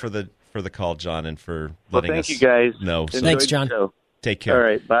very much for the call, John, and for letting us you guys know. So thanks, John. Take care. All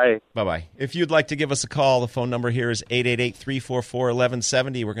right, bye. Bye-bye. If you'd like to give us a call, the phone number here is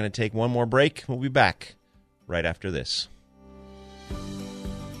 888-344-1170. We're going to take one more break. We'll be back right after this.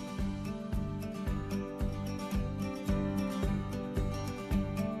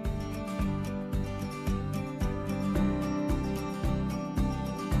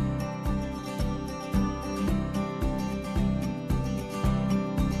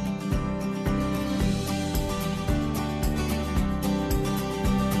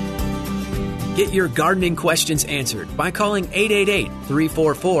 Get your gardening questions answered by calling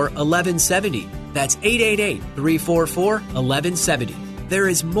 888-344-1170. That's 888-344-1170. There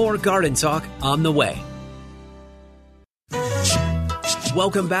is more Garden Talk on the way.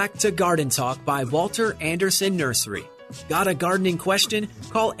 Welcome back to Garden Talk by Walter Anderson Nursery. Got a gardening question?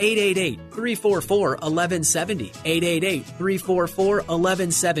 Call 888-344-1170.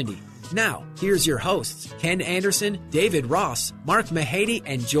 888-344-1170. Now, here's your hosts, Ken Anderson, David Ross, Mark Mahady,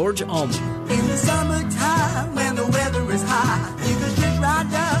 and George Allman. In the summertime, when the weather is high, you can just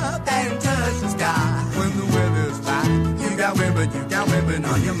ride up and touch the sky. When the weather's fine, you got women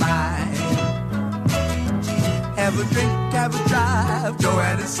on your mind. Have a drink, have a drive, go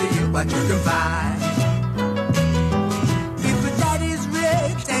out and see what you can find. If a daddy's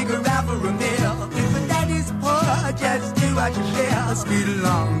rich, take her out for a meal. If a daddy's poor, just do what you feel. Speed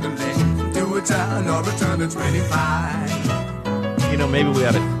along the lane to a town or a turn of 25. You know, maybe we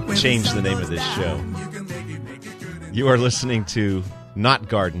ought to change the name of this show. You are listening to Not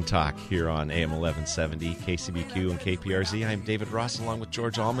Garden Talk here on AM 1170, KCBQ and KPRZ. I'm David Ross along with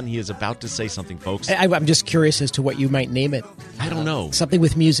George Allman. He is about to say something, folks. I'm just curious as to what you might name it. I don't know. Something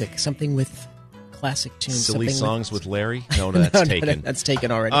with music, something with classic tunes. Silly songs with Larry? No, that's taken. No, that's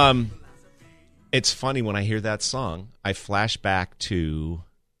taken already. It's funny, when I hear that song, I flash back to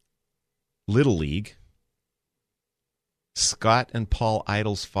Little League. Scott and Paul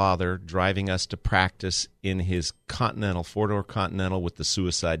Idle's father driving us to practice in his Continental, four-door Continental with the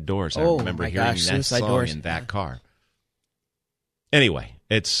suicide doors. I remember hearing that song doors. In that car. Anyway,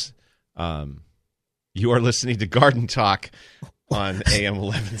 it's you are listening to Garden Talk on AM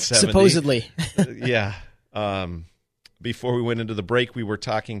 1170. Supposedly. Yeah. Before we went into the break, we were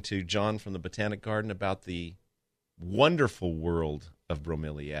talking to John from the Botanic Garden about the wonderful world of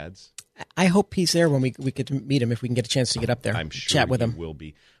bromeliads. I hope he's there when we get to meet him, if we can get a chance to get up there. I'm sure chat with him. Will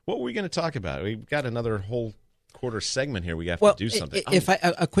be. What were we going to talk about? We've got another whole quarter segment here. We have to do something.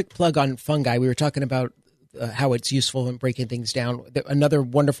 A quick plug on fungi. We were talking about how it's useful in breaking things down. Another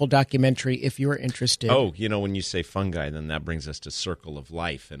wonderful documentary, if you're interested. Oh, when you say fungi, then that brings us to Circle of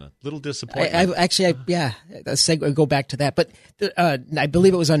Life, and a little disappointment. I go back to that. But I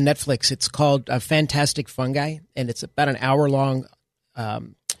believe it was on Netflix. It's called Fantastic Fungi, and it's about an hour-long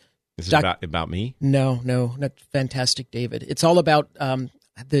Is it about me? No, not Fantastic David. It's all about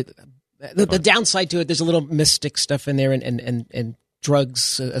the downside to it. There's a little mystic stuff in there and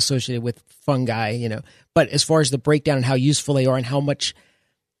drugs associated with fungi, But as far as the breakdown and how useful they are and how much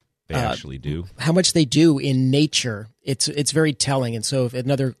they actually do, how much they do in nature, it's very telling. And so,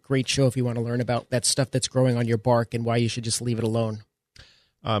 another great show if you want to learn about that stuff that's growing on your bark and why you should just leave it alone.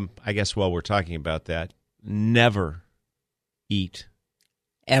 I guess while we're talking about that, never eat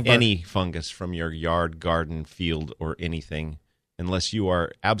any fungus from your yard, garden, field, or anything unless you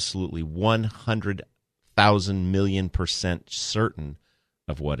are absolutely 100,000 million % certain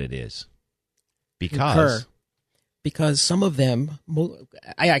of what it is. Because some of them,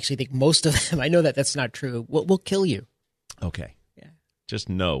 I actually think most of them, I know that that's not true, will kill you. Okay. Yeah. Just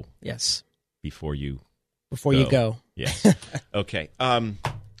know. Yes. Before you go. Yes. Okay.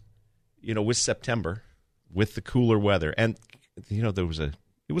 With September, with the cooler weather, and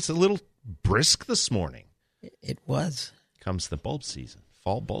it was a little brisk this morning. It was. Comes the bulb season,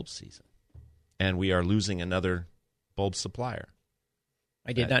 fall bulb season, and we are losing another bulb supplier.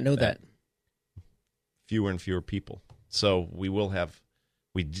 I did not know that. Fewer and fewer people. So we will have.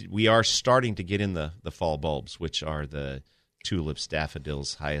 We are starting to get in the fall bulbs, which are the tulips,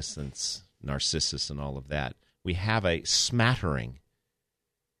 daffodils, hyacinths, narcissus, and all of that. We have a smattering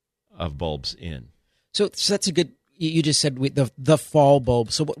of bulbs in. So that's a good. You just said the fall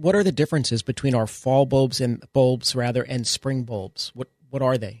bulbs. So what are the differences between our fall bulbs and spring bulbs? What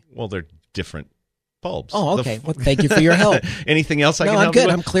are they? Well, they're different bulbs. Oh, okay. Well, thank you for your help. Anything else I can help I'm good. you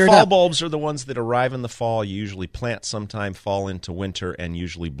with? I'm cleared fall up. Fall bulbs are the ones that arrive in the fall. You usually plant sometime, fall into winter, and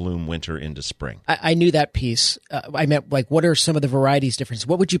usually bloom winter into spring. I knew that piece. I meant, what are some of the varieties differences?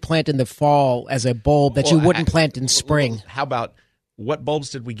 What would you plant in the fall as a bulb that you wouldn't plant in spring? How about what bulbs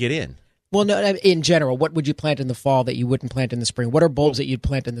did we get in? Well, no, in general, what would you plant in the fall that you wouldn't plant in the spring? What are bulbs that you'd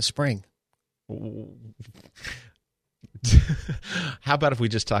plant in the spring? How about if we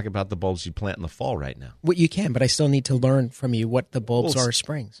just talk about the bulbs you plant in the fall right now? Well, you can, but I still need to learn from you what the bulbs are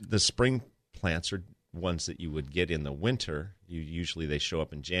springs. The spring plants are ones that you would get in the winter. Usually they show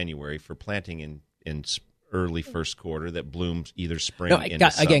up in January for planting in early first quarter that blooms either spring into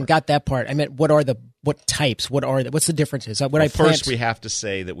summer. Got that part. I meant what types? What's the differences? First, we have to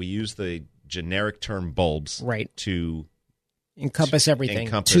say that we use the generic term bulbs to encompass everything.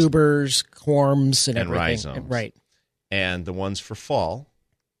 Tubers, corms, and everything. Rhizomes. Right. And the ones for fall,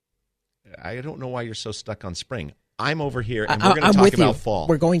 I don't know why you're so stuck on spring. I'm over here, and we're going to talk about fall.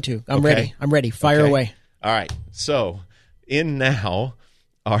 We're going to. I'm ready. Fire away. All right. So in now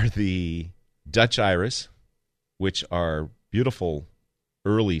are the Dutch iris, which are beautiful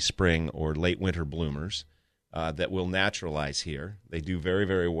early spring or late winter bloomers that will naturalize here. They do very,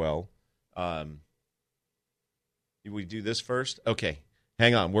 very well. We do this first? Okay.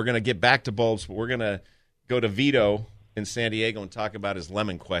 Hang on. We're going to get back to bulbs, but we're going to go to Vito in San Diego and talk about his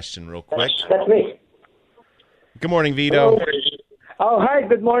lemon question real quick. That's me. Good morning, Vito. Oh, hi.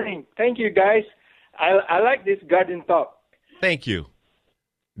 Good morning. Thank you, guys. I like this garden talk. Thank you.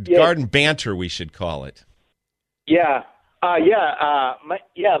 Yes. Garden banter, we should call it. Yeah. My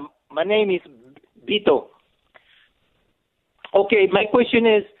name is Vito. Okay, my question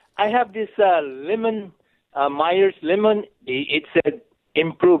is, I have this lemon, Myers lemon. It said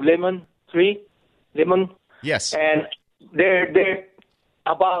improved lemon tree, lemon. Yes. And they're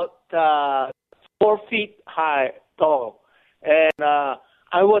about 4 feet high, tall. And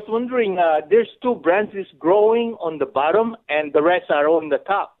I was wondering, there's 2 branches growing on the bottom and the rest are on the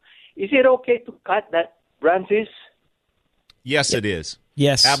top. Is it okay to cut that branches? Yes, it is.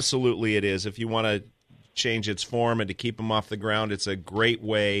 Yes. Absolutely it is. If you want to change its form and to keep them off the ground, it's a great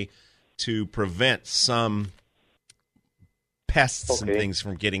way to prevent some pests and things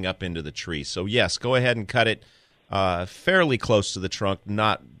from getting up into the tree. So, yes, go ahead and cut it fairly close to the trunk,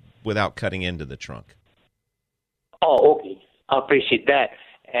 not without cutting into the trunk. Oh, okay. I appreciate that.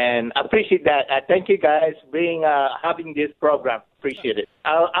 And I appreciate that. Thank you, guys, for having this program. Appreciate it.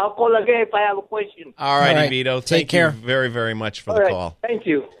 I'll call again if I have a question. All right, Vito. Take care. You very, very much for the call. Thank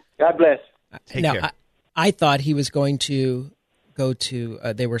you. God bless. Take care. I thought he was going to go to,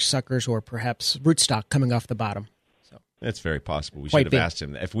 they were suckers or perhaps rootstock coming off the bottom. So it's very possible. We should have asked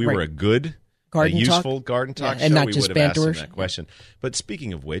him. If we were a good, useful garden talk show, and not we just would have asked him banterers. that question. But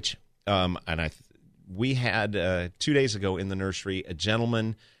speaking of which, we had 2 days ago in the nursery a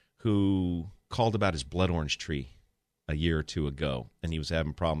gentleman who called about his blood orange tree a year or two ago, and he was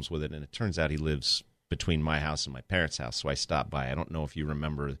having problems with it. And it turns out he lives between my house and my parents' house, so I stopped by. I don't know if you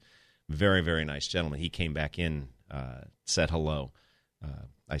remember. Very, very nice gentleman. He came back in, said hello.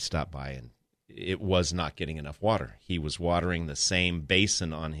 I stopped by, and it was not getting enough water. He was watering the same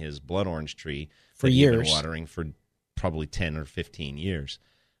basin on his blood orange tree for that years. He'd been watering for probably 10 or 15 years.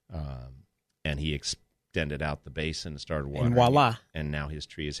 And he extended out the basin and started watering. And voila. And now his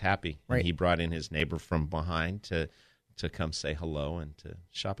tree is happy. Right. And he brought in his neighbor from behind to come say hello and to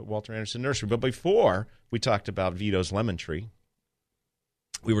shop at Walter Anderson Nursery. But before we talked about Vito's lemon tree,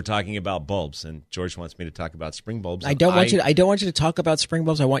 we were talking about bulbs, and George wants me to talk about spring bulbs. I don't want you to talk about spring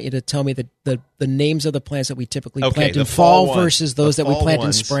bulbs. I want you to tell me the names of the plants that we typically plant in fall versus those that we plant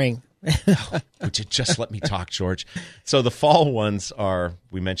in spring. Would you just let me talk, George? So the fall ones are,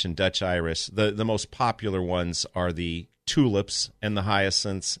 we mentioned Dutch iris. The most popular ones are the tulips and the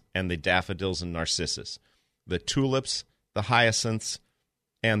hyacinths and the daffodils and narcissus. The tulips, the hyacinths,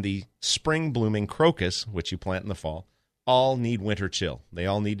 and the spring blooming crocus, which you plant in the fall, all need winter chill. They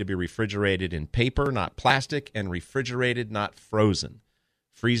all need to be refrigerated in paper, not plastic, and refrigerated, not frozen.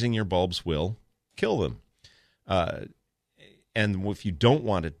 Freezing your bulbs will kill them. And if you don't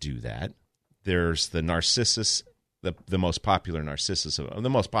want to do that, there's the Narcissus, the most popular Narcissus. The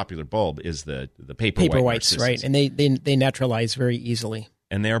most popular bulb is the paper whites, Narcissus. right? And they naturalize very easily.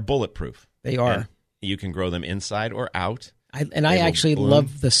 And they are bulletproof. They are. And you can grow them inside or out. I actually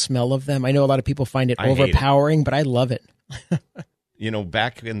love the smell of them. I know a lot of people find it overpowering, but I love it.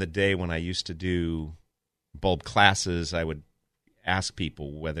 Back in the day when I used to do bulb classes, I would ask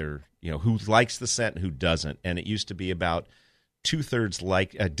people whether, who likes the scent and who doesn't. And it used to be about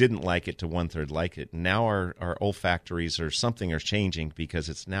 2/3 didn't like it to 1/3 like it. Now our olfactories or something are changing because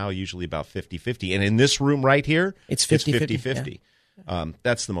it's now usually about 50-50. And in this room right here, it's 50-50. Yeah.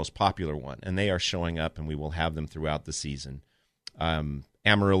 That's the most popular one. And they are showing up, and we will have them throughout the season.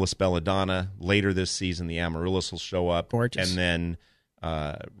 Amaryllis belladonna, later this season, the amaryllis will show up. Gorgeous. And then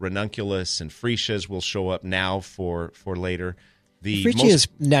ranunculus and freesias will show up now for later. The freesias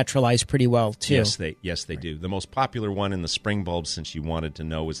naturalize pretty well, too. Yes, they do. The most popular one in the spring bulbs, since you wanted to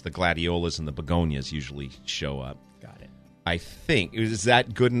know, is the gladiolas and the begonias usually show up. Got it. I think. Is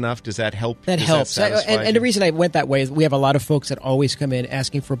that good enough? Does that help? That helps. And the reason I went that way is we have a lot of folks that always come in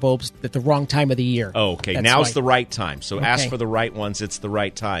asking for bulbs at the wrong time of the year. Oh, okay. Now's the right time. So ask for the right ones. It's the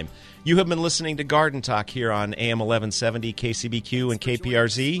right time. You have been listening to Garden Talk here on AM 1170, KCBQ, and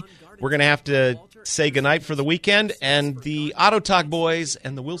KPRZ. We're going to have to say goodnight for the weekend, and the Auto Talk boys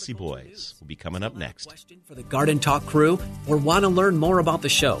and the Wilsey boys will be coming up next. Question for the Garden Talk crew, or want to learn more about the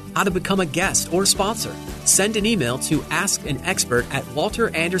show, how to become a guest or sponsor? Send an email to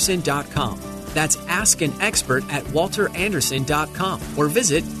askanexpert@walteranderson.com. That's askanexpert@walteranderson.com, or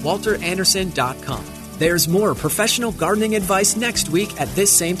visit walteranderson.com. There's more professional gardening advice next week at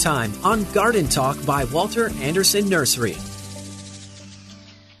this same time on Garden Talk by Walter Anderson Nursery.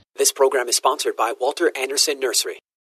 This program is sponsored by Walter Anderson Nursery.